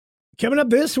Coming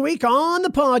up this week on the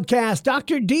podcast,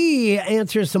 Dr. D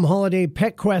answers some holiday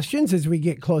pet questions as we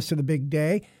get close to the big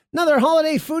day. Another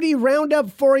holiday foodie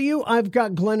roundup for you. I've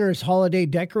got Glenner's holiday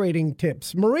decorating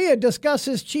tips. Maria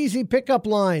discusses cheesy pickup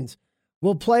lines.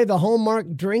 We'll play the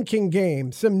Hallmark drinking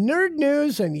game. Some nerd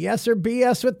news and yes or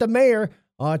BS with the mayor.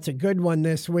 Oh, it's a good one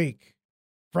this week.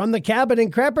 From the cabin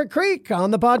in Crapper Creek on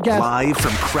the podcast. Live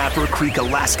from Crapper Creek,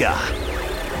 Alaska,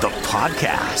 the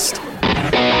podcast.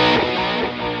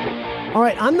 All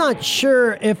right, I'm not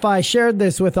sure if I shared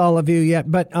this with all of you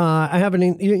yet, but I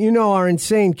haven't. You know our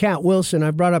insane cat Wilson.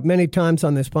 I've brought up many times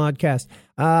on this podcast.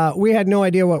 We had no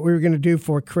idea what we were going to do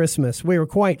for Christmas. We were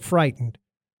quite frightened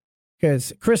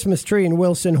because Christmas tree and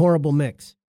Wilson, horrible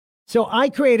mix. So I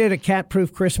created a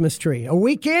cat-proof Christmas tree. A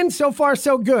weekend, so far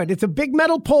so good. It's a big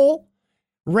metal pole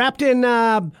wrapped in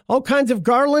all kinds of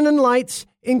garland and lights,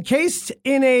 encased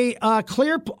in a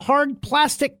clear, hard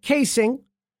plastic casing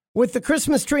with the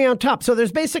Christmas tree on top. So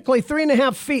there's basically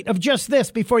 3.5 feet of just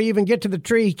this before you even get to the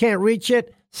tree. He can't reach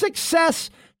it. Success.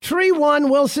 Tree 1,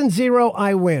 Wilson 0,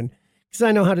 I win. Because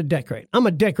I know how to decorate. I'm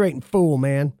a decorating fool,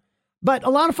 man. But a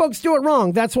lot of folks do it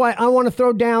wrong. That's why I want to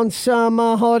throw down some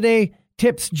holiday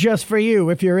tips just for you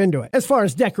if you're into it, as far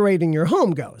as decorating your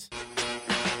home goes.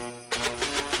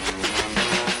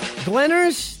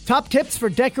 Glenner's top tips for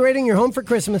decorating your home for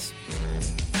Christmas.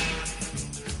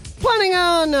 Planning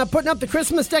on putting up the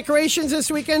Christmas decorations this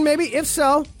weekend, maybe? If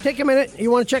so, take a minute. You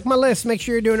want to check my list. Make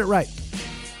sure you're doing it right.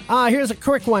 Here's a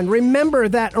quick one. Remember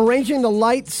that arranging the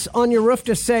lights on your roof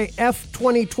to say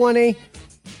F2020,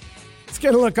 it's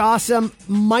going to look awesome.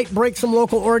 Might break some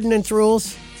local ordinance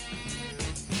rules.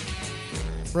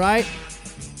 Right?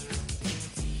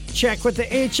 Check with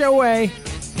the HOA.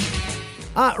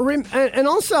 And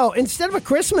also, instead of a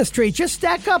Christmas tree, just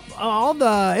stack up all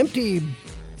the empty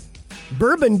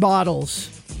bourbon bottles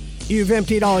you've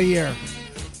emptied all year.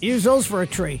 Use those for a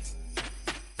tree.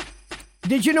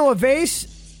 Did you know a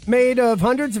vase made of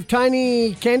hundreds of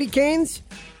tiny candy canes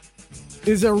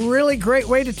is a really great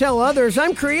way to tell others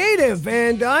I'm creative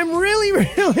and I'm really,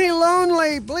 really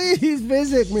lonely. Please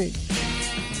visit me.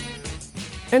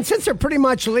 And since they're pretty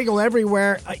much legal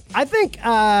everywhere, I think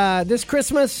this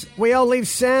Christmas we all leave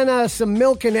Santa some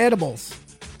milk and edibles.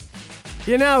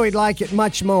 You know he'd like it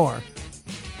much more.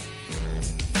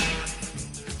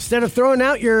 Instead of throwing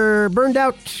out your burned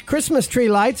out Christmas tree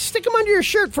lights, stick them under your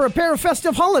shirt for a pair of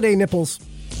festive holiday nipples.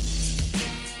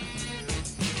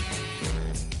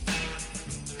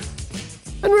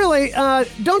 And really,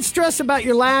 don't stress about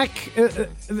your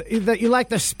that you lack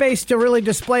the space to really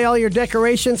display all your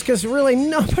decorations, because really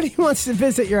nobody wants to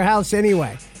visit your house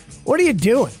anyway. What are you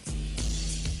doing?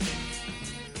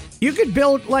 You could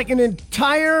build like an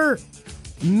entire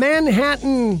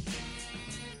Manhattan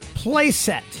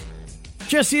playset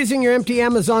just using your empty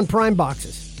Amazon Prime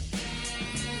boxes.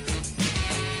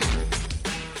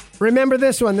 Remember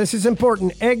this one. This is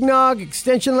important. Eggnog,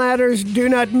 extension ladders, do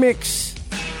not mix.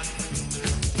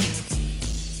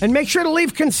 And make sure to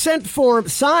leave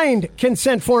signed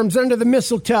consent forms under the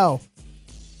mistletoe.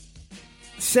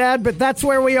 Sad, but that's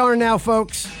where we are now,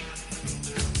 folks. In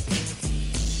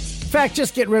fact,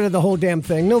 just get rid of the whole damn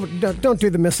thing. No, don't do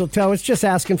the mistletoe. It's just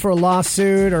asking for a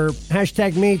lawsuit or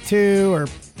 #MeToo or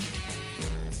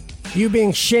you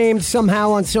being shamed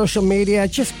somehow on social media.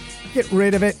 Just get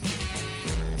rid of it.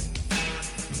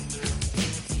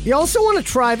 You also want to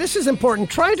try, this is important,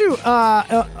 try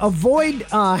to avoid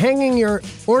hanging your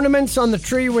ornaments on the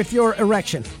tree with your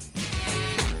erection.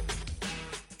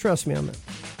 Trust me on that.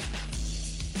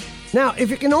 Now, if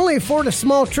you can only afford a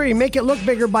small tree, make it look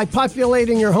bigger by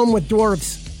populating your home with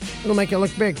dwarves. It'll make it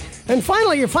look big. And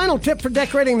finally, your final tip for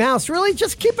decorating the house, really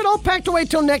just keep it all packed away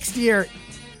till next year.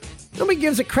 Nobody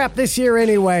gives a crap this year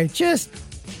anyway. Just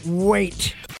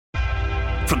wait.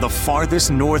 From the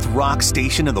farthest north rock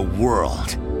station in the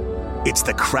world, it's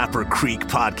the Crapper Creek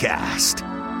Podcast.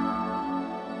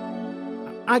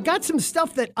 I got some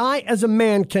stuff that I, as a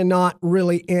man, cannot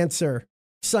really answer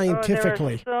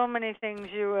scientifically. There are so many things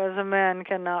you, as a man,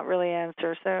 cannot really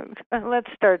answer. So let's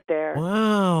start there.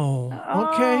 Wow.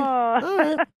 Okay. All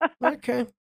right. Okay.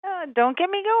 Don't get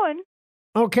me going.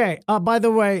 Okay. By the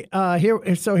way,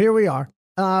 here we are.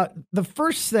 The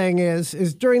first thing is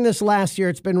during this last year,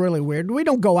 it's been really weird. We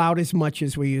don't go out as much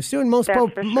as we used to, and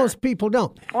most people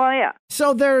don't. Well, yeah.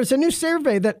 So there's a new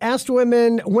survey that asked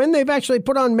women when they've actually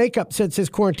put on makeup since this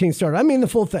quarantine started. I mean the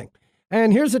full thing.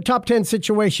 And here's the top 10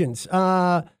 situations.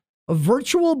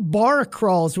 Virtual bar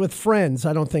crawls with friends.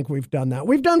 I don't think we've done that.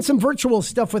 We've done some virtual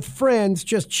stuff with friends,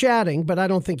 just chatting, but I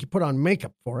don't think you put on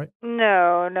makeup for it.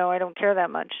 No, I don't care that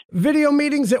much. Video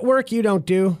meetings at work, you don't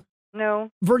do. No.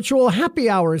 Virtual happy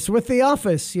hours with the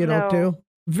office, you don't do.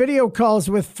 video calls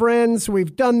with friends.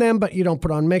 We've done them, but you don't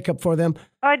put on makeup for them.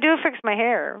 I do fix my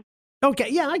hair. Okay,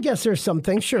 yeah, I guess there's some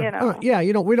things, sure. You know. Yeah,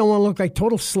 we don't want to look like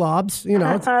total slobs, you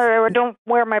know. Or don't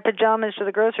wear my pajamas to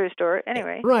the grocery store.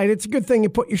 Anyway. Right, it's a good thing you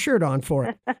put your shirt on for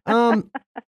it.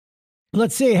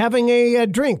 Let's see, having a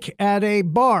drink at a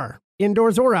bar,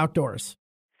 indoors or outdoors.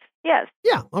 Yes.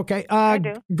 Yeah, okay. I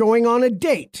do. Going on a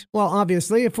date. Well,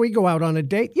 obviously, if we go out on a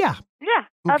date, yeah. Yeah,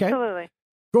 Okay. absolutely.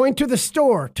 Going to the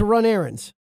store to run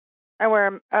errands. I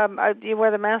wear you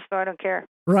wear the mask, so I don't care.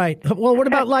 Right. Well, what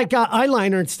about like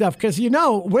eyeliner and stuff? Because,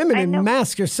 women I in know.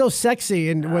 masks are so sexy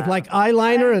and with like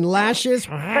eyeliner and lashes. The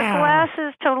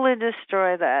glasses totally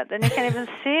destroy that. Then you can't even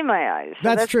see my eyes. So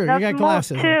That's true. You got most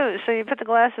glasses too. So you put the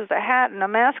glasses, a hat, and a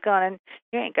mask on, and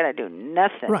you ain't gonna do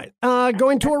nothing. Right.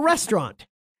 Going to a restaurant.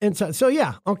 And so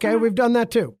yeah, okay, Mm-hmm. we've done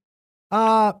that too.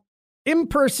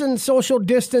 In-person social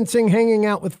distancing, hanging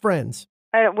out with friends.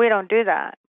 We don't do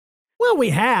that. Well,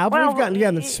 we have. Well, We've gotten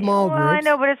together in small well, groups. I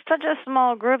know, but it's such a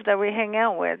small group that we hang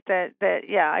out with that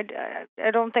yeah,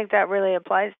 I don't think that really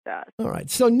applies to us. All right.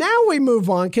 So now we move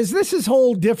on because this is a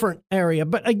whole different area.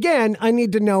 But again, I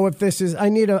need to know if I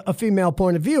need a female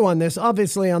point of view on this.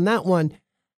 Obviously, on that one,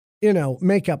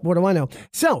 makeup. What do I know?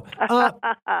 So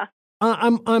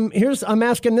I'm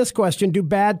asking this question: do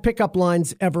bad pickup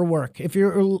lines ever work? If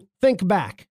you think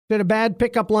back, did a bad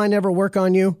pickup line ever work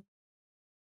on you?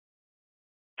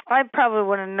 I probably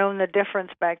wouldn't have known the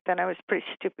difference back then. I was a pretty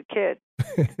stupid kid.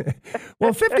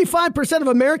 Well, 55% of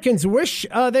Americans wish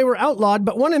they were outlawed,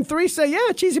 but 1 in 3 say,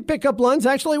 yeah, cheesy pickup lines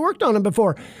actually worked on them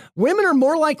before. Women are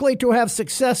more likely to have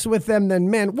success with them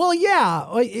than men. Well, yeah,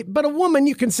 but a woman,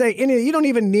 you can say, you don't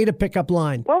even need a pickup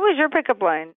line. What was your pickup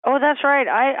line? Oh, that's right.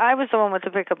 I was the one with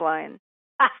the pickup line.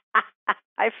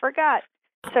 I forgot.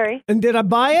 Sorry. And did I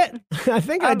buy it? I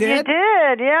think I did. You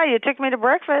did. Yeah, you took me to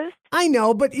breakfast. I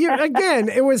know, but again,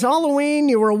 it was Halloween.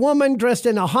 You were a woman dressed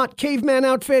in a hot caveman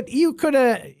outfit. You could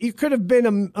have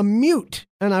been a mute,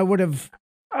 and I would have.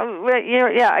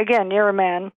 You're a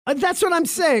man. That's what I'm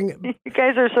saying. You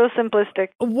guys are so simplistic.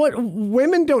 What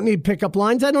women don't need pickup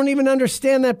lines. I don't even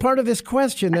understand that part of this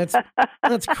question.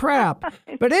 That's crap.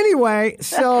 But anyway,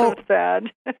 so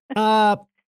sad.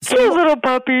 So, little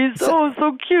puppies.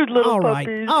 So cute little all right.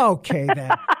 puppies. Okay, then.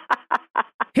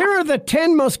 Here are the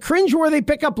 10 most cringeworthy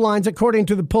pickup lines according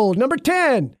to the poll. Number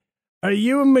 10, are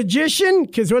you a magician?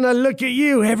 Because when I look at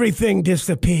you, everything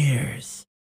disappears.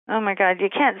 Oh, my God. You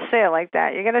can't say it like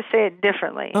that. You got to say it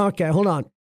differently. Okay, hold on.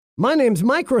 My name's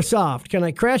Microsoft. Can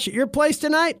I crash at your place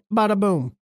tonight? Bada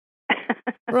boom.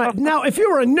 Right. Now, if you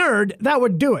were a nerd, that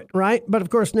would do it, right? But, of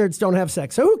course, nerds don't have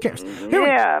sex, so who cares?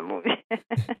 Yeah.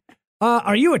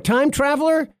 Are you a time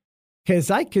traveler?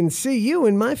 Because I can see you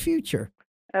in my future.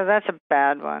 Oh, that's a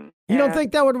bad one. You don't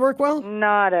think that would work well?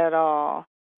 Not at all.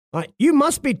 You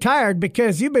must be tired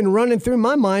because you've been running through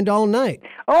my mind all night.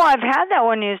 Oh, I've had that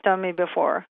one used on me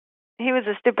before. He was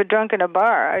a stupid drunk in a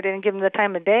bar. I didn't give him the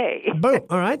time of day. Boom.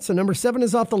 All right, so number 7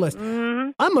 is off the list.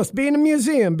 Mm-hmm. I must be in a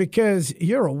museum because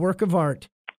you're a work of art.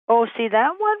 Oh, see,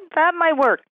 that one? That might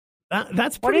work.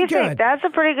 That's What do pretty you good. think? That's a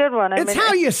pretty good one. It's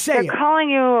how you say it. They're calling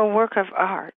you a work of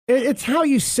art. It's how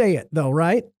you say it, though,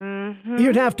 right? Mm-hmm.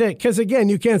 You'd have to, because again,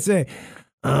 you can't say,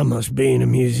 I must be in a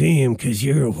museum because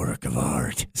you're a work of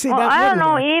art. See, Well, that I don't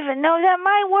know wouldn't work. even. No, that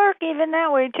might work even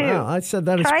that way, too. Wow, I said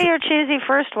that. Try your cheesy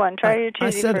first one. Try your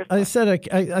cheesy first one. I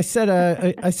said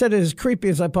it as creepy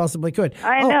as I possibly could.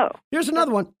 I know. Here's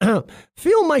another one.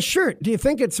 Feel my shirt. Do you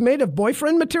think it's made of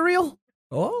boyfriend material?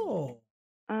 Oh.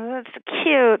 Oh, that's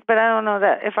cute, but I don't know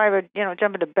that if I would,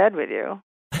 jump into bed with you.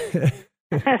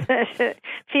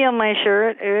 Feel my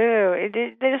shirt. Ooh,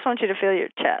 they just want you to feel your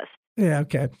chest. Yeah,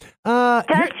 okay.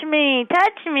 Touch me.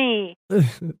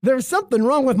 There's something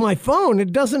wrong with my phone.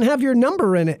 It doesn't have your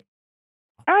number in it.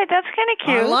 All right, that's kind of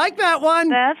cute. I like that one.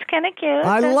 That's kind of cute.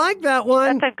 I like that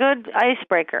one. That's a good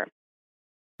icebreaker.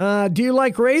 Do you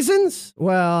like raisins?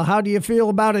 Well, how do you feel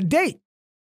about a date?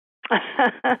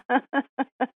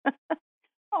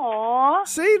 Aw.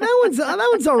 See, that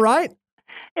one's all right.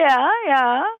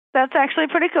 Yeah. That's actually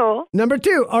pretty cool. Number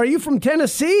 2, are you from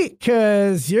Tennessee?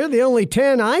 Because you're the only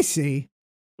 10 I see.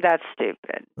 That's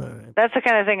stupid. All right. That's the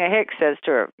kind of thing a hick says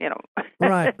to her,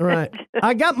 Right.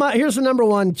 Here's the number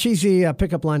 1 cheesy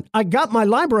pickup line. I got my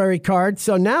library card,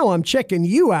 so now I'm checking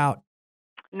you out.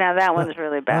 Now that one's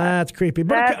really bad. That's creepy.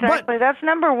 That's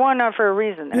number 1 for a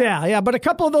reason. There. Yeah, but a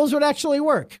couple of those would actually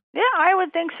work. Yeah, I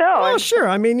would think so. Oh, sure.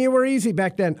 I mean, you were easy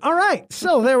back then. All right,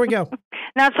 so there we go.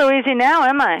 Not so easy now,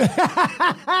 am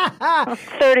I?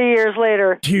 30 years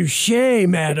later. Touché,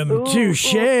 madam.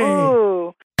 Touché.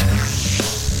 Ooh.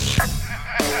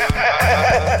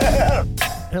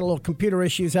 Had a little computer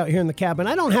issues out here in the cabin.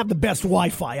 I don't have the best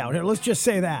Wi-Fi out here. Let's just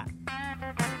say that.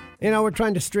 You know, we're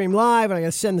trying to stream live, and I got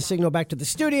to send the signal back to the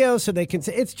studio so they can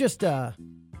say it's just and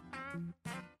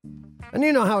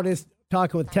you know how it is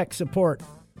talking with tech support.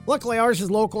 Luckily, ours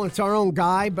is local and it's our own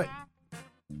guy, but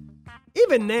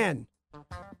even then,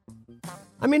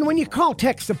 I mean, when you call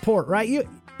tech support, right,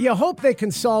 you hope they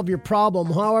can solve your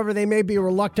problem. However, they may be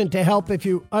reluctant to help if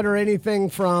you utter anything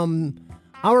from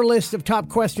our list of top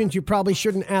questions you probably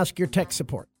shouldn't ask your tech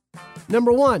support.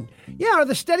 Number 1, are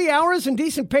the steady hours and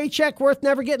decent paycheck worth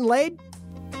never getting laid?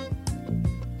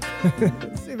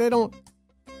 See, they don't.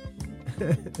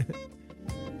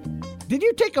 Did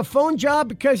you take a phone job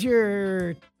because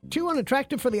you're too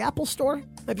unattractive for the Apple Store?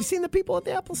 Have you seen the people at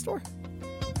the Apple Store?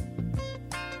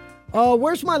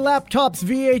 Where's my laptop's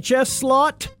VHS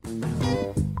slot?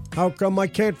 How come I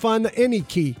can't find the any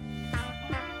key?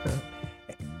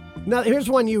 Now, here's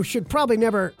one you should probably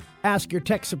never ask your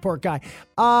tech support guy.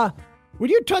 Would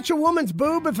you touch a woman's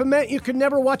boob if it meant you could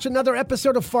never watch another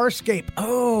episode of Farscape?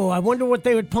 Oh, I wonder what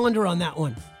they would ponder on that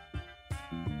one.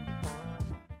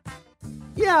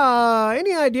 Yeah,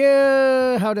 any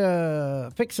idea how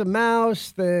to fix a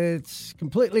mouse that's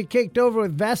completely caked over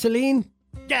with Vaseline?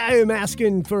 Yeah, I'm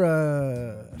asking for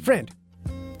a friend.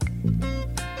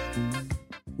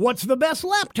 What's the best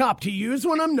laptop to use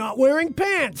when I'm not wearing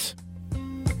pants?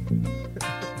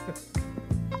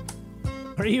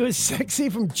 Are you as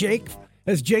sexy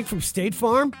as Jake from State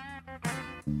Farm?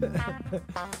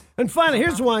 And finally,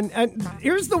 here's one. And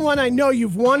here's the one I know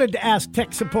you've wanted to ask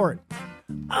tech support.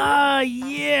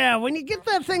 When you get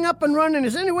that thing up and running,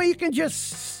 is there any way you can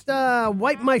just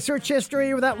wipe my search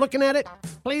history without looking at it?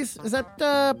 Please? Is that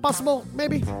possible?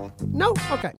 Maybe? No?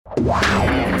 Okay.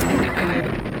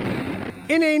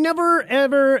 In a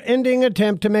never-ever-ending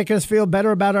attempt to make us feel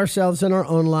better about ourselves and our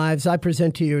own lives, I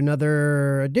present to you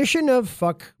another edition of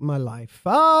Fuck My Life.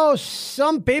 Oh,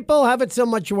 some people have it so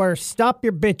much worse. Stop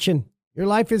your bitching. Your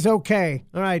life is okay.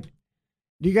 All right.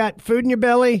 Do you got food in your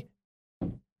belly?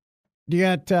 Do you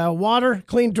got water,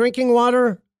 clean drinking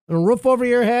water, and a roof over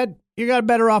your head? You got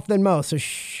better off than most, so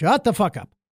shut the fuck up.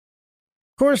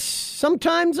 Of course,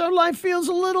 sometimes our life feels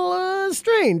a little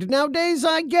strained. Nowadays,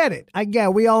 I get it.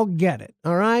 We all get it,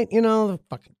 all right? You know, the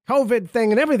fucking COVID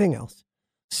thing and everything else.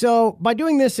 So by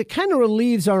doing this, it kind of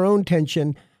relieves our own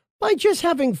tension by just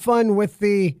having fun with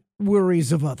the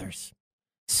worries of others.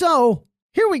 So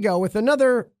here we go with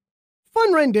another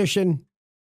fun rendition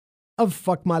of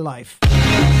Fuck My Life.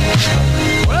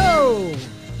 Whoa!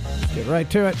 Let's get right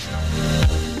to it.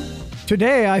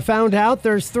 Today, I found out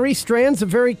there's 3 strands of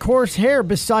very coarse hair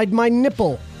beside my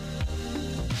nipple.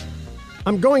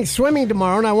 I'm going swimming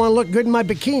tomorrow and I want to look good in my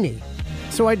bikini.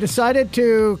 So I decided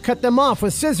to cut them off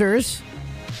with scissors.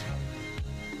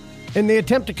 In the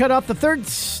attempt to cut off the 3rd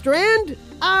strand,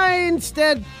 I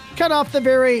instead cut off the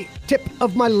very tip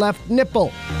of my left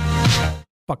nipple.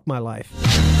 Fuck my life.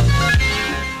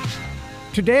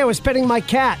 Today I was petting my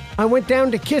cat. I went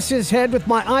down to kiss his head with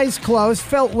my eyes closed,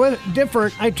 felt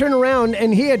different. I turned around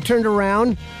and he had turned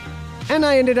around and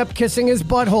I ended up kissing his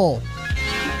butthole.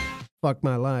 Fuck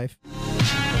my life.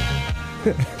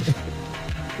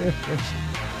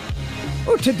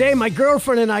 Today my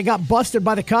girlfriend and I got busted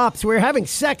by the cops. We were having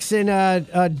sex in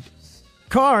a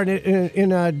car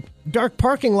in a dark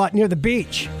parking lot near the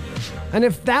beach. And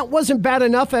if that wasn't bad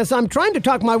enough, as I'm trying to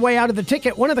talk my way out of the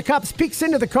ticket, one of the cops peeks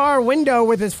into the car window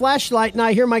with his flashlight, and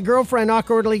I hear my girlfriend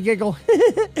awkwardly giggle.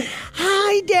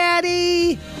 Hi,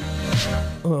 Daddy.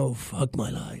 Oh, fuck my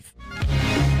life.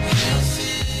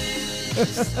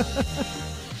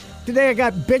 Today I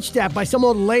got bitched at by some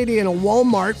old lady in a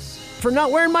Walmart for not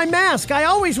wearing my mask. I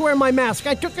always wear my mask.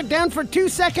 I took it down for 2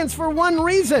 seconds for one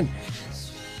reason.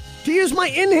 To use my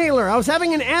inhaler. I was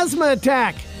having an asthma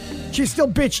attack. She still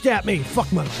bitched at me. Fuck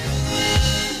my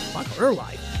life. Fuck her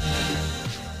life.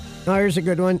 Now, here's a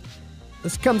good one.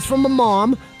 This comes from a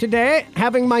mom. Today,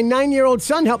 having my 9-year-old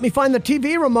son help me find the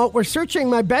TV remote, we're searching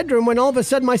my bedroom when all of a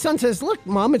sudden my son says, "Look,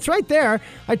 Mom, it's right there."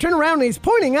 I turn around and he's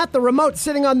pointing at the remote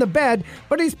sitting on the bed,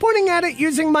 but he's pointing at it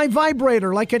using my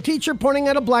vibrator, like a teacher pointing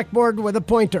at a blackboard with a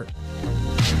pointer.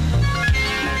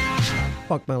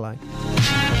 Fuck my life.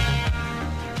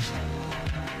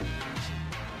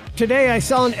 Today, I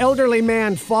saw an elderly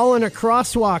man fall in a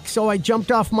crosswalk, so I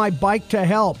jumped off my bike to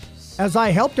help. As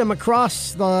I helped him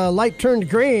across, the light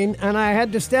turned green, and I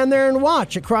had to stand there and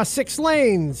watch across 6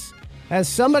 lanes as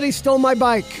somebody stole my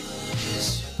bike.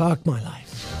 Fuck my life.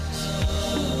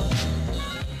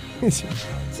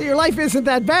 See, your life isn't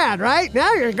that bad, right?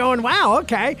 Now you're going, wow,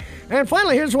 okay. And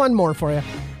finally, here's one more for you.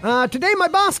 Today, my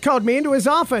boss called me into his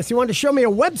office. He wanted to show me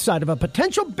a website of a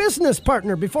potential business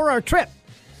partner before our trip.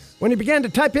 When he began to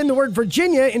type in the word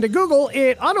Virginia into Google,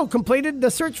 it auto-completed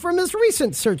the search from his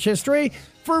recent search history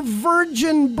for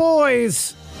virgin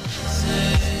boys.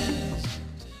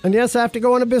 And yes, I have to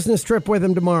go on a business trip with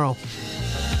him tomorrow.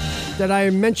 Did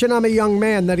I mention I'm a young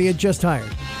man that he had just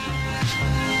hired?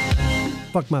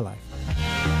 Fuck my life.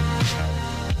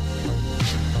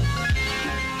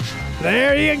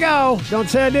 There you go. Don't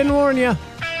say I didn't warn you.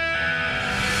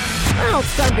 Well,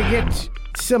 it's time to get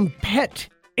some pet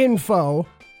info.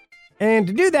 And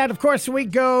to do that, of course, we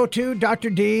go to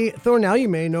Dr. D. Thornell. You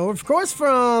may know, of course,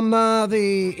 from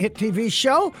the hit TV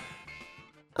show.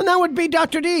 And that would be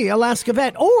Dr. D, Alaska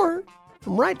Vet, or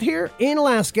from right here in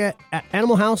Alaska at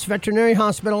Animal House Veterinary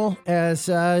Hospital, as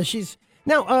she's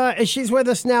with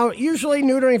us now. Usually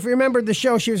neutering, if you remember the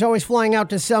show, she was always flying out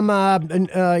to some,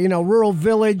 rural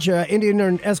village, Indian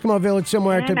or Eskimo village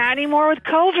somewhere. Not anymore with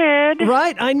COVID.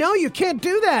 Right, I know you can't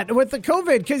do that with the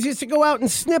COVID because you used to go out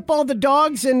and snip all the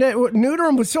dogs and neuter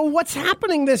them. So what's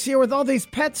happening this year with all these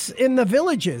pets in the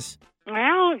villages?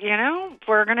 Well,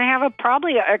 we're going to have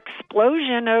probably an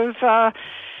explosion of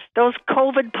those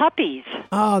COVID puppies.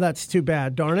 Oh, that's too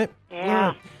bad, darn it.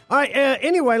 Yeah. All right,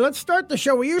 anyway, let's start the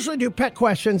show. We usually do pet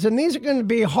questions, and these are going to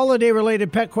be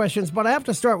holiday-related pet questions, but I have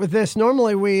to start with this.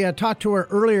 Normally, we talked to her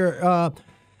earlier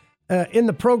in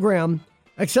the program,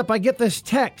 except I get this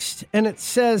text, and it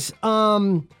says,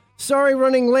 sorry,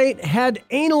 running late, had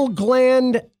anal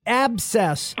gland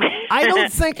abscess. I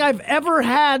don't think I've ever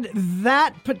had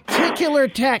that particular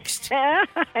text. I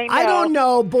don't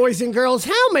know, boys and girls.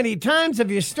 How many times have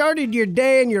you started your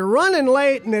day and you're running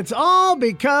late and it's all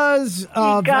because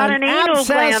of an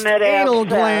abscessed anal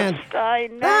gland? I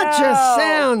know. That just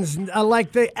sounds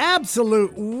like the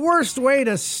absolute worst way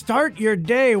to start your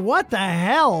day. What the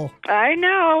hell? I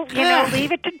know.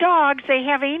 Leave it to dogs. They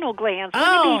have anal glands.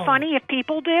 Wouldn't it be funny if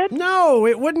people did? No,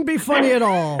 it wouldn't be funny at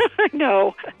all.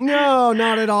 No. No,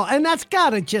 not at all. And that's got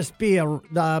to just be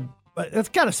that's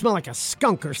got to smell like a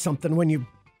skunk or something when you,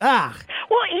 Well,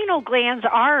 anal glands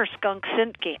are skunk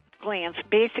scent glands,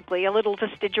 basically a little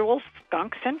vestigial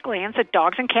skunk scent glands that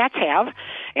dogs and cats have.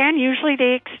 And usually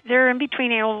they're in between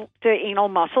the anal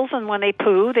muscles, and when they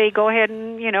poo, they go ahead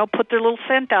and, put their little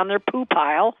scent on their poo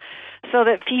pile so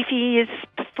that Fifi's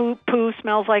poo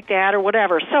smells like that or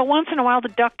whatever. So once in a while the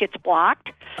duct gets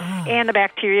blocked. And the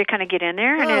bacteria kind of get in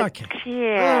there, and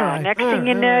next thing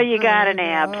you know, you got an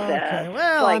abscess. Okay.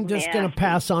 Well, I'm just going to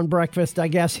pass on breakfast, I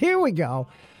guess. Here we go.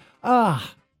 All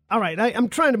right, I'm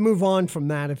trying to move on from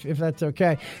that, if that's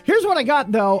okay. Here's what I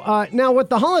got, though. Now, with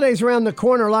the holidays around the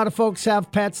corner, a lot of folks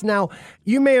have pets. Now,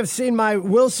 you may have seen my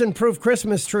Wilson-proof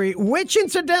Christmas tree, which,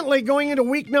 incidentally, going into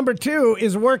week number 2,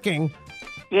 is working.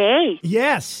 Yay.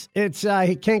 Yes. It's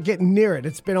he can't get near it.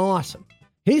 It's been awesome.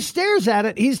 He stares at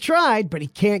it. He's tried, but he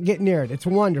can't get near it. It's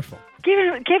wonderful.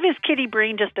 Give his kitty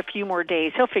brain just a few more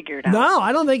days. He'll figure it out. No,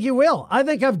 I don't think he will. I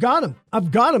think I've got him. I've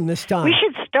got him this time. We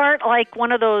should start like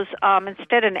one of those,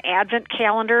 instead of an advent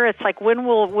calendar, it's like when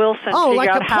will Wilson figure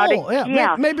out how to...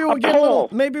 Yeah, maybe we'll get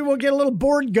a little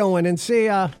board going and see,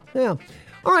 All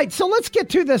right, so let's get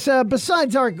to this.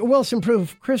 Besides our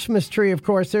Wilson-proof Christmas tree, of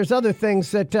course, there's other things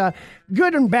that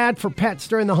good and bad for pets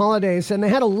during the holidays, and they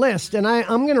had a list, and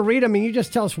I'm going to read them, and you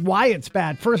just tell us why it's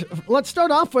bad. First, let's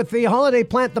start off with the holiday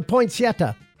plant, the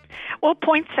poinsettia. Well,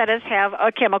 poinsettias have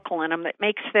a chemical in them that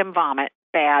makes them vomit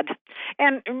bad.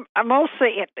 And most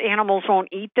animals won't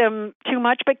eat them too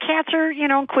much, but cats are,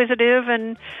 inquisitive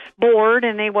and bored,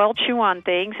 and they will chew on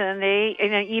things. And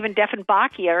even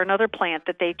Dieffenbachia are another plant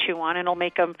that they chew on, and it'll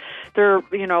make them their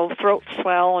throat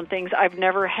swell and things. I've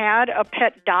never had a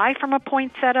pet die from a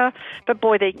poinsettia, but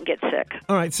boy, they can get sick.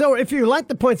 All right, so if you like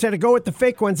the poinsettia, go with the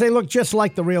fake ones. They look just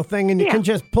like the real thing, and you can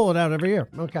just pull it out every year.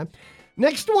 Okay.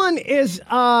 Next one is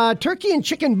turkey and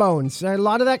chicken bones. A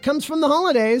lot of that comes from the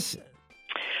holidays.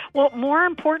 Well, more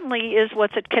importantly is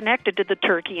what's connected to the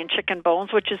turkey and chicken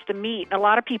bones, which is the meat. A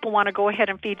lot of people want to go ahead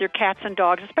and feed their cats and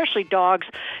dogs, especially dogs,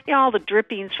 all the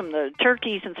drippings from the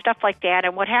turkeys and stuff like that.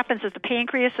 And what happens is the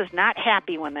pancreas is not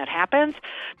happy when that happens.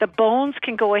 The bones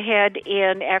can go ahead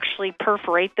and actually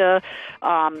perforate the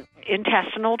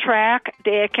intestinal tract.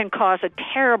 It can cause a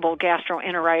terrible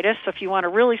gastroenteritis. So if you want to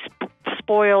really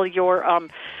spoil your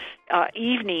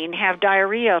evening, have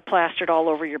diarrhea plastered all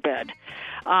over your bed.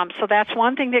 So that's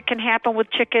one thing that can happen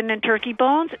with chicken and turkey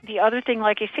bones. The other thing,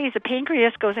 like I say, is the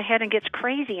pancreas goes ahead and gets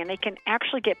crazy, and they can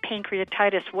actually get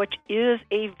pancreatitis, which is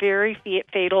a very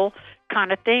fatal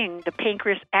kind of thing. The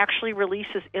pancreas actually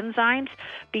releases enzymes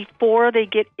before they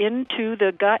get into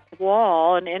the gut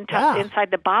wall and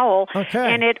inside the bowel,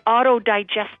 and it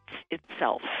auto-digests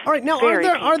itself. All right, now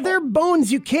are there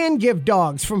bones you can give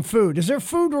dogs from food? Is there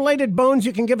food-related bones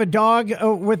you can give a dog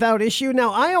without issue?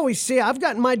 Now, I always see, I've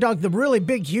gotten my dog the really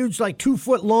big, huge, like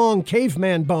 2-foot-long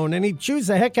caveman bone, and he chews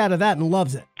the heck out of that and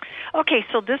loves it. Okay,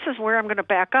 so this is where I'm going to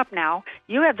back up now.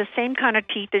 You have the same kind of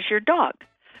teeth as your dog.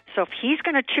 So if he's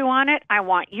going to chew on it, I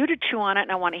want you to chew on it,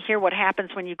 and I want to hear what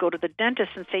happens when you go to the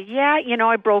dentist and say, yeah,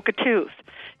 I broke a tooth.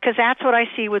 Because that's what I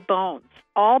see with bones.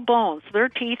 All bones. Their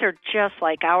teeth are just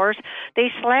like ours. They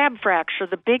slab fracture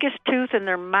the biggest tooth in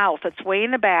their mouth. It's way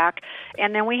in the back,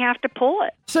 and then we have to pull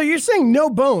it. So you're saying no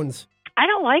bones? I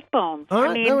don't like bones. All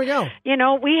right, there we go.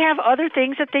 We have other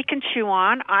things that they can chew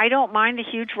on. I don't mind the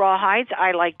huge rawhides.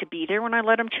 I like to be there when I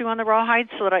let them chew on the rawhides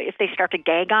so that if they start to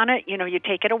gag on it, you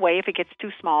take it away if it gets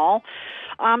too small.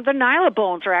 The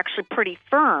nylobones are actually pretty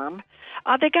firm.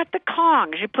 They got the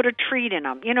Kongs. You put a treat in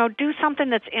them. Do something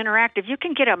that's interactive. You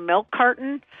can get a milk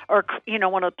carton or,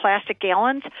 one of the plastic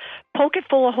gallons, poke it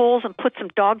full of holes and put some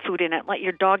dog food in it and let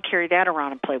your dog carry that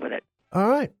around and play with it. All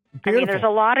right. Beautiful. I mean, there's a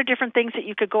lot of different things that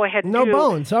you could go ahead and do. No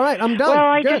bones. All right, I'm done.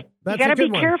 Well, you got to be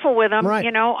careful with them. Right.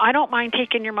 I don't mind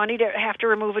taking your money to have to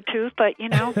remove a tooth, but,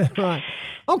 Right.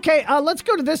 Okay, let's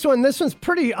go to this one. This one's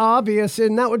pretty obvious,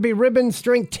 and that would be ribbon,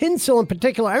 string, tinsel in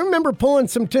particular. I remember pulling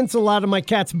some tinsel out of my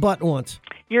cat's butt once.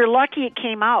 You're lucky it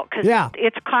came out because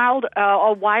it's called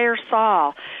a wire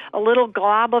saw. A little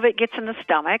glob of it gets in the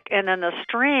stomach, and then the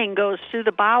string goes through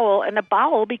the bowel. And the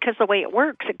bowel, because the way it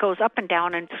works, it goes up and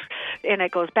down and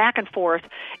it goes back and forth.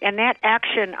 And that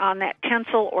action on that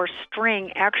tinsel or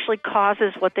string actually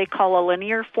causes what they call a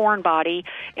linear foreign body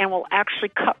and will actually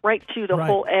cut right through the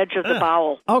whole edge of the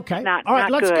bowel. Okay. All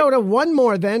right, let's go to one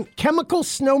more then. Chemical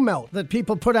snow melt that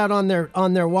people put out on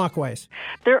their walkways.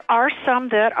 There are some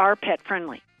that are pet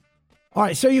friendly. All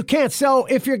right, so you can't. So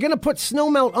if you're going to put snow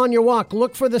melt on your walk,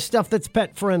 look for the stuff that's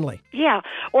pet friendly. Yeah,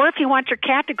 or if you want your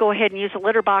cat to go ahead and use a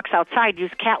litter box outside, use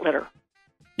cat litter.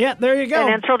 Yeah, there you go. And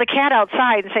then throw the cat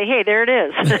outside and say, hey, there it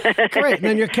is. Great, and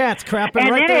then your cat's crapping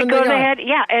and right then there in the yard. Ahead,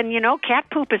 yeah, and cat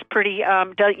poop is pretty,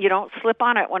 you don't slip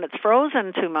on it when it's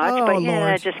frozen too much. Oh, but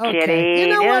Lord. just okay. kidding. You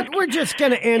know what? We're just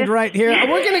going to end right here.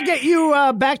 We're going to get you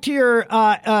back to your,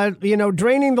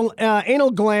 draining the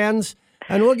anal glands.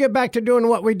 And we'll get back to doing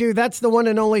what we do. That's the one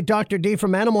and only Dr. D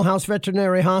from Animal House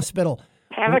Veterinary Hospital.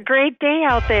 Have a great day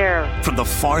out there. From the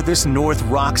farthest north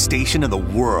rock station in the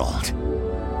world,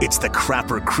 it's the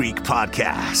Crapper Creek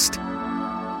Podcast.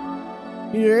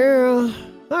 Yeah.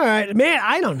 All right. Man,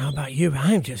 I don't know about you, but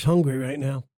I'm just hungry right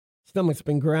now. Stomach's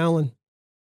been growling.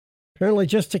 Apparently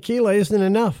just tequila isn't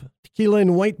enough. Tequila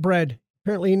and white bread.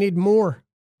 Apparently you need more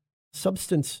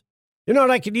substance. You know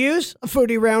what I could use? A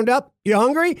foodie roundup. You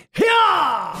hungry?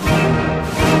 Yeah!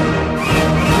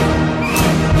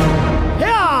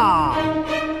 Yeah!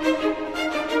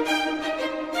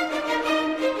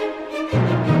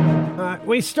 All right,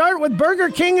 we start with Burger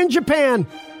King in Japan,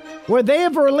 where they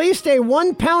have released a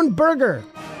 1-pound burger,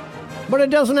 but it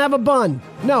doesn't have a bun.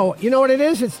 No, you know what it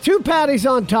is? It's 2 patties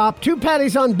on top, 2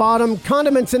 patties on bottom,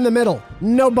 condiments in the middle.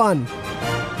 No bun.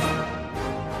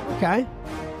 Okay.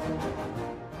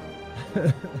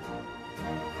 It's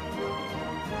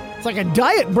like a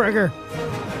diet burger.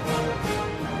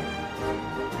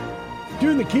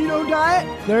 Doing the keto diet?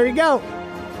 There you go.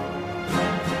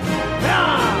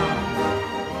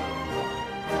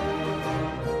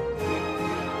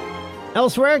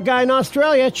 Elsewhere, a guy in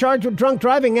Australia charged with drunk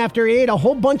driving after he ate a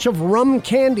whole bunch of rum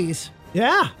candies.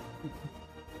 Yeah.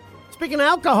 Speaking of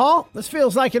alcohol, this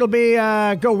feels like it'll be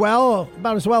go well,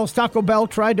 about as well as Taco Bell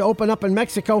tried to open up in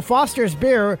Mexico. Foster's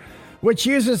Beer, which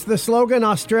uses the slogan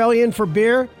Australian for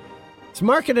beer. It's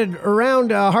marketed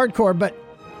around hardcore, but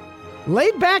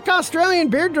laid-back Australian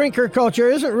beer drinker culture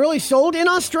isn't really sold in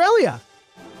Australia.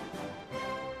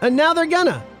 And now they're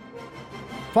gonna.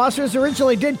 Foster's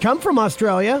originally did come from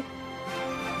Australia,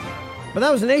 but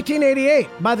that was in 1888.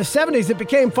 By the 70s, it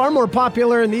became far more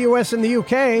popular in the U.S. and the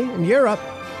U.K. and Europe.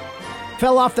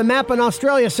 Fell off the map in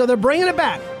Australia, so they're bringing it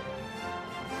back.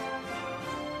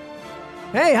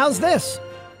 Hey, how's this?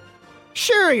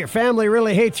 Sure, your family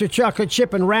really hates your chocolate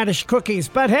chip and radish cookies,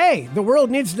 but hey, the world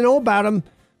needs to know about them.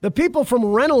 The people from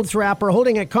Reynolds Wrap are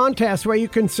holding a contest where you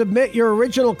can submit your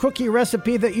original cookie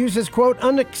recipe that uses, quote,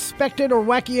 unexpected or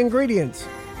wacky ingredients.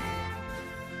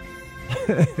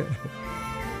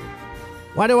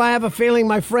 Why do I have a feeling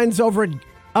my friends over at...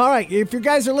 All right, if you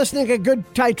guys are listening at Good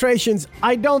Titrations,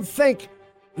 I don't think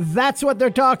that's what they're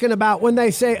talking about when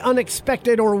they say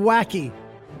unexpected or wacky.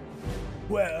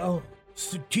 Well...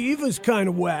 Sativa's kind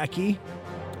of wacky.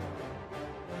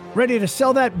 ready to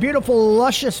sell that beautiful,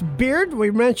 luscious beard.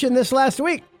 We mentioned this last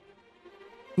week.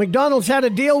 McDonald's had a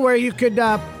deal where you could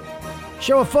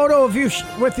show a photo of you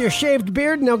with your shaved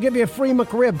beard, and they'll give you a free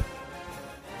McRib.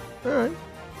 All right.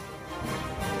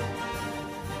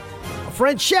 A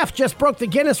French chef just broke the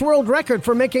Guinness World Record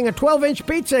for making a 12-inch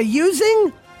pizza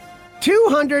using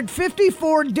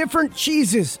 254 different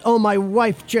cheeses. Oh, my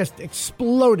wife just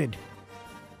exploded.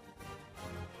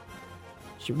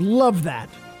 She would love that.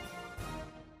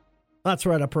 That's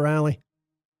right up her alley.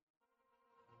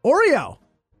 Oreo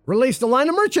released a line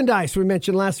of merchandise we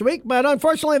mentioned last week, but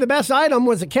unfortunately the best item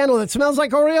was a candle that smells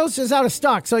like Oreos is out of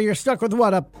stock, so you're stuck with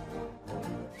what?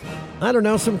 I don't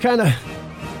know, some kind of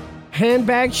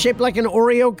handbag shaped like an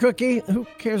Oreo cookie? Who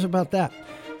cares about that?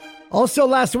 Also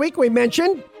last week we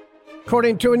mentioned,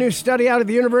 according to a new study out of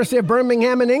the University of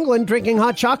Birmingham in England, drinking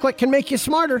hot chocolate can make you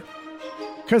smarter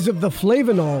because of the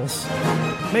flavonols.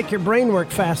 Make your brain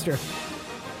work faster.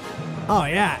 Oh,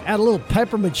 yeah. Add a little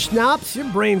peppermint schnapps. Your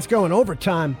brain's going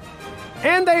overtime.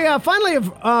 And they finally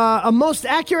have a most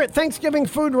accurate Thanksgiving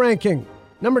food ranking.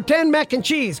 Number 10, mac and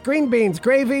cheese, green beans,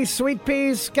 gravy, sweet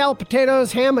peas, scalloped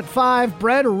potatoes, ham at 5,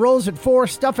 bread or rolls at 4,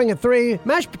 stuffing at 3,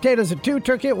 mashed potatoes at 2,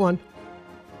 turkey at 1.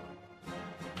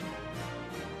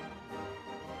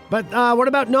 But what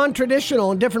about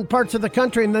non-traditional in different parts of the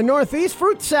country? In the Northeast,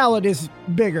 fruit salad is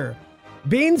bigger.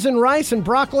 Beans and rice and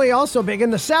broccoli also big. In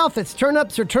the South, it's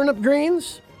turnips or turnip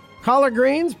greens, collard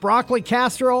greens, broccoli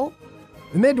casserole.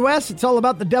 The Midwest, it's all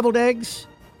about the deviled eggs.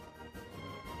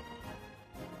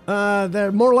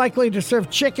 They're more likely to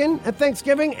serve chicken at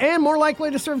Thanksgiving and more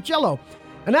likely to serve Jell-O.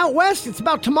 And out West, it's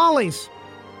about tamales.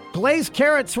 Glazed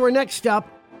carrots were next up.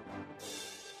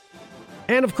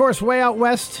 And, of course, way out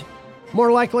West,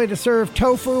 more likely to serve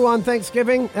tofu on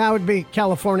Thanksgiving. That would be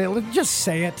California. Just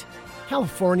say it.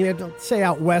 California, don't say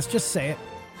out West, just say it.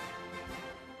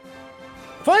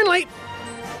 Finally,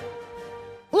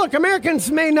 look,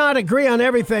 Americans may not agree on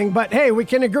everything, but hey, we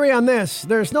can agree on this.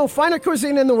 There's no finer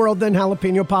cuisine in the world than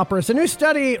jalapeno poppers. A new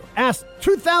study asked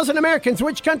 2,000 Americans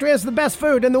which country has the best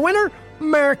food, and the winner,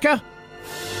 America.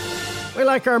 We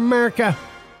like our America,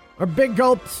 our big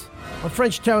gulps, our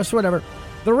French toast, whatever.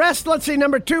 The rest, let's see,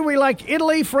 number 2, we like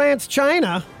Italy, France,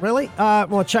 China. Really?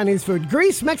 Well, Chinese food.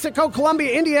 Greece, Mexico,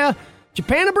 Colombia, India,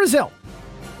 Japan, and Brazil.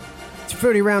 It's a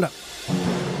foodie roundup.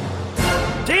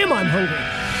 Damn, I'm hungry.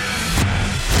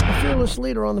 A fearless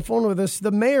leader on the phone with us, the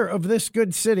mayor of this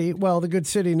good city, well, the good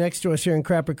city next to us here in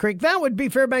Crapper Creek. That would be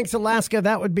Fairbanks, Alaska.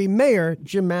 That would be Mayor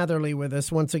Jim Matherly with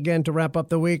us once again to wrap up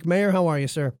the week. Mayor, how are you,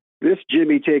 sir? This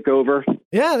Jimmy takeover.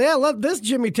 Yeah, let this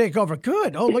Jimmy take over.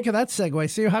 Good. Oh, look at that segue.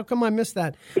 See, how come I missed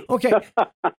that? Okay.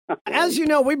 As you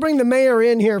know, we bring the mayor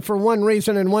in here for one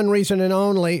reason and one reason and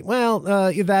only. Well,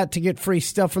 that to get free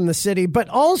stuff from the city, but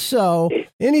also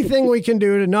anything we can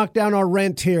do to knock down our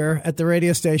rent here at the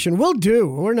radio station, we'll do.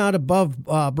 We're not above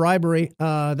bribery.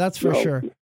 That's for sure.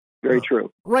 Very true.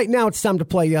 Right now, it's time to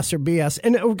play Yes or BS.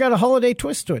 And we've got a holiday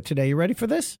twist to it today. You ready for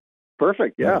this?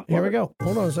 Perfect, yeah. Here we go.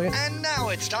 Hold on a second. And now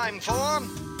it's time for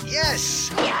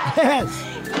Yes. Yes.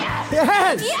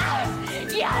 Yes.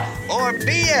 Yes. Or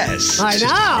BS. I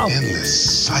know.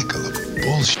 Endless cycle of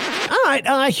bullshit. All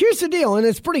right, here's the deal, and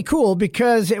it's pretty cool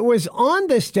because it was on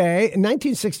this day in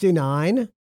 1969,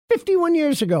 51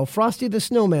 years ago, Frosty the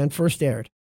Snowman first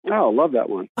aired. Oh, love that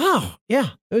one. Oh, yeah,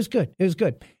 it was good. It was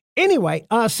good. Anyway,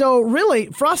 so really,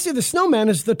 Frosty the Snowman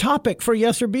is the topic for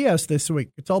Yes or BS this week.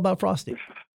 It's all about Frosty.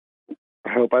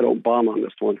 I hope I don't bomb on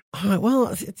this one. Well,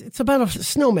 it's about a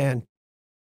snowman.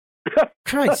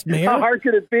 Christ, Mayor. How hard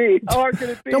could it be?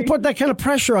 Don't put that kind of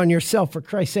pressure on yourself, for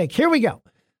Christ's sake. Here we go.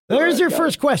 There's your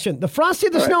first question. The Frosty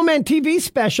the Snowman TV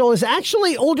special is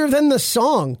actually older than the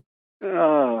song. Gosh,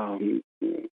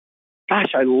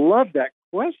 I love that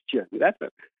question.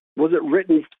 Was it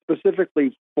written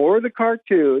specifically for the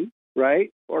cartoon,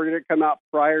 right? Or did it come out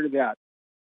prior to that?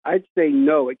 I'd say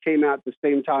no. It came out at the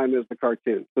same time as the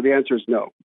cartoon. So the answer is no.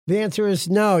 The answer is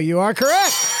no. You are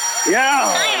correct.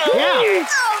 Yeah. Yeah.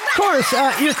 Of course,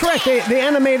 you're correct. The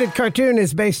animated cartoon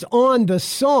is based on the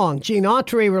song. Gene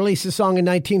Autry released the song in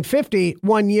 1950,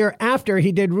 1 year after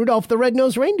he did Rudolph the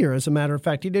Red-Nosed Reindeer, as a matter of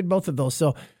fact. He did both of those.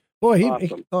 So, boy,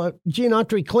 awesome. Gene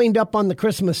Autry cleaned up on the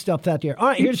Christmas stuff that year. All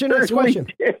right, here's your next question.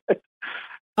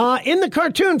 In the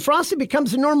cartoon, Frosty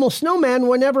becomes a normal snowman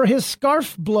whenever his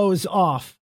scarf blows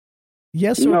off.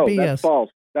 Yes or no, BS?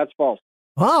 That's false.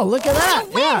 Oh, look at that!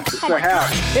 Yeah, It's the hat.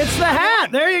 it's the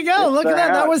hat. There you go. Look at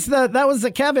that. Hat. That was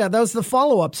the caveat. That was the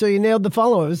follow up. So you nailed the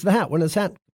follow up. It was the hat when his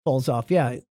hat falls off.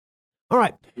 Yeah. All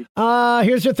right.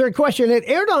 Here's your third question. It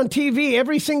aired on TV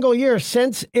every single year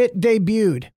since it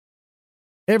debuted.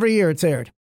 Every year it's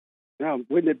aired. Now,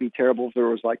 wouldn't it be terrible if there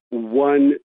was like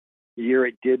one year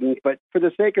it didn't. But for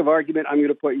the sake of argument, I'm going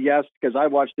to put yes because I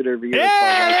watched it every year.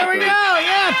 Yeah, there we go.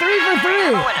 Yeah, 3 for 3.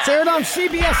 It's aired on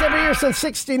CBS every year since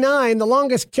 '69, the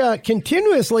longest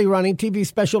continuously running TV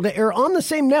special to air on the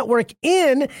same network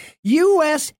in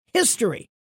U.S. history.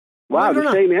 Wow,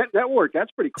 the same network.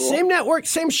 That's pretty cool. Same network,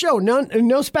 same show.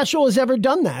 No special has ever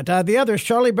done that. The others,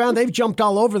 Charlie Brown, they've jumped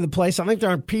all over the place. I think they're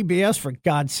on PBS, for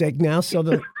God's sake, now. So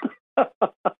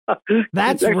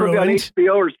that's ruined. On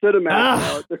HBO or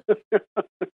Cinemax.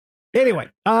 Anyway,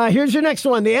 here's your next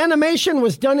one. The animation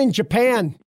was done in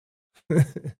Japan.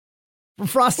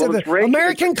 Frosty the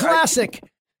American classic.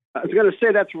 I was going to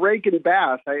say that's Rankin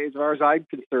Bass, as far as I'm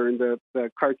concerned,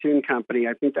 the cartoon company.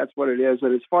 I think that's what it is.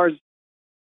 And as far as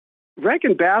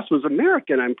Rankin Bass was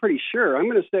American, I'm pretty sure. I'm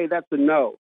going to say that's a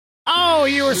no. Oh,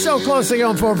 you were so close to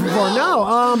going 4 for 4.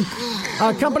 No,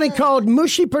 a company called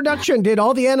Mushi Production did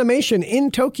all the animation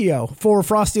in Tokyo for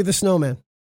Frosty the Snowman.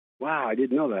 Wow, I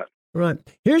didn't know that. Right.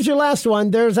 Here's your last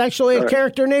one. There's actually a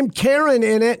character named Karen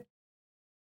in it.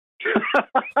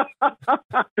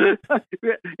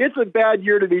 It's a bad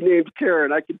year to be named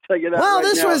Karen, I can tell you that. Well,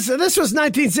 this was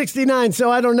 1969,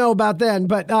 so I don't know about then.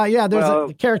 But yeah,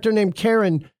 there's a character named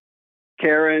Karen.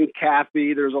 Karen,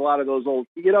 Kathy, there's a lot of those old,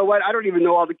 you know what, I don't even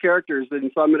know all the characters, and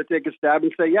so I'm going to take a stab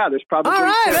and say, yeah, there's probably... All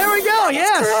right, there we go,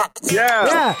 yes.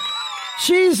 Yeah.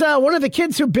 She's one of the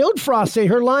kids who built Frosty.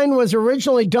 Her line was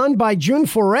originally done by June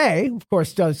Foray, of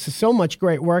course, does so much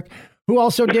great work, who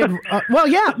also did,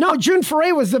 June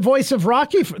Foray was the voice of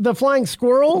Rocky, the Flying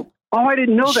Squirrel. Oh, I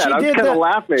didn't know that. I was kind of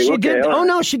laughing.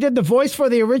 She did the voice for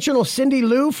the original Cindy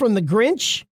Lou from The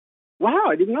Grinch. Wow,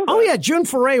 I didn't know that. Oh, yeah, June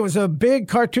Foray was a big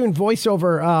cartoon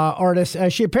voiceover artist.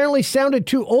 She apparently sounded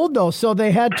too old, though, so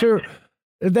they had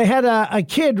a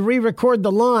kid re-record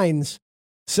the lines.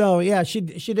 So, yeah, she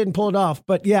didn't pull it off.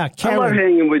 But, yeah, Karen. I love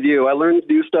hanging with you. I learn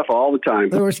new stuff all the time.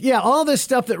 There was, all this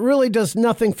stuff that really does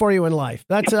nothing for you in life.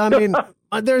 That's, I mean,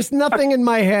 there's nothing in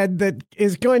my head that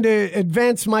is going to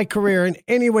advance my career in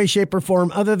any way, shape, or form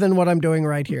other than what I'm doing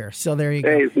right here. So there you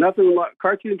go. Hey, nothing.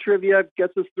 Cartoon trivia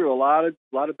gets us through a lot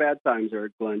of bad times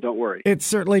there, Glenn. Don't worry. It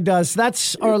certainly does.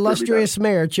 That's our illustrious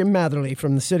mayor, Jim Matherly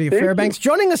from the city of Fairbanks,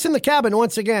 joining us in the cabin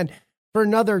once again for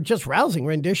another just rousing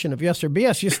rendition of Yes or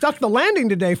BS. You stuck the landing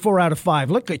today, 4 out of 5.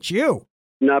 Look at you.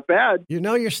 Not bad. You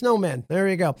know your snowman. There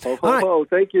you go. All right.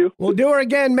 Thank you. We'll do her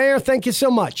again, Mayor. Thank you so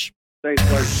much. Thanks,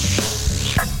 Glenn.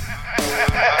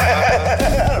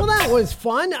 Well, that was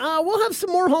fun. We'll have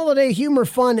some more holiday humor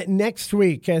fun next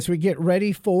week as we get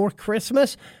ready for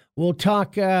Christmas. We'll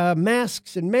talk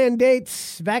masks and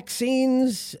mandates,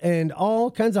 vaccines, and all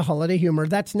kinds of holiday humor.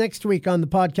 That's next week on the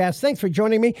podcast. Thanks for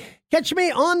joining me. Catch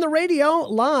me on the radio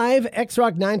live,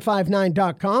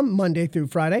 xrock959.com, Monday through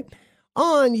Friday.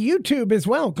 On YouTube as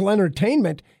well,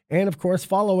 Glentertainment. And, of course,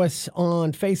 follow us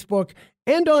on Facebook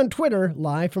and on Twitter,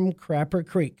 live from Crapper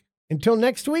Creek. Until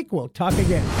next week, we'll talk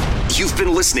again. You've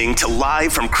been listening to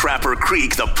Live from Crapper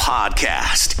Creek, the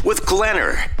podcast, with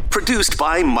Glenner, produced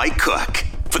by Mike Cook.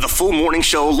 For the full morning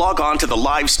show, log on to the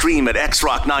live stream at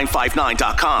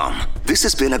xrock959.com. This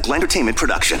has been a Glentertainment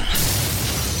production.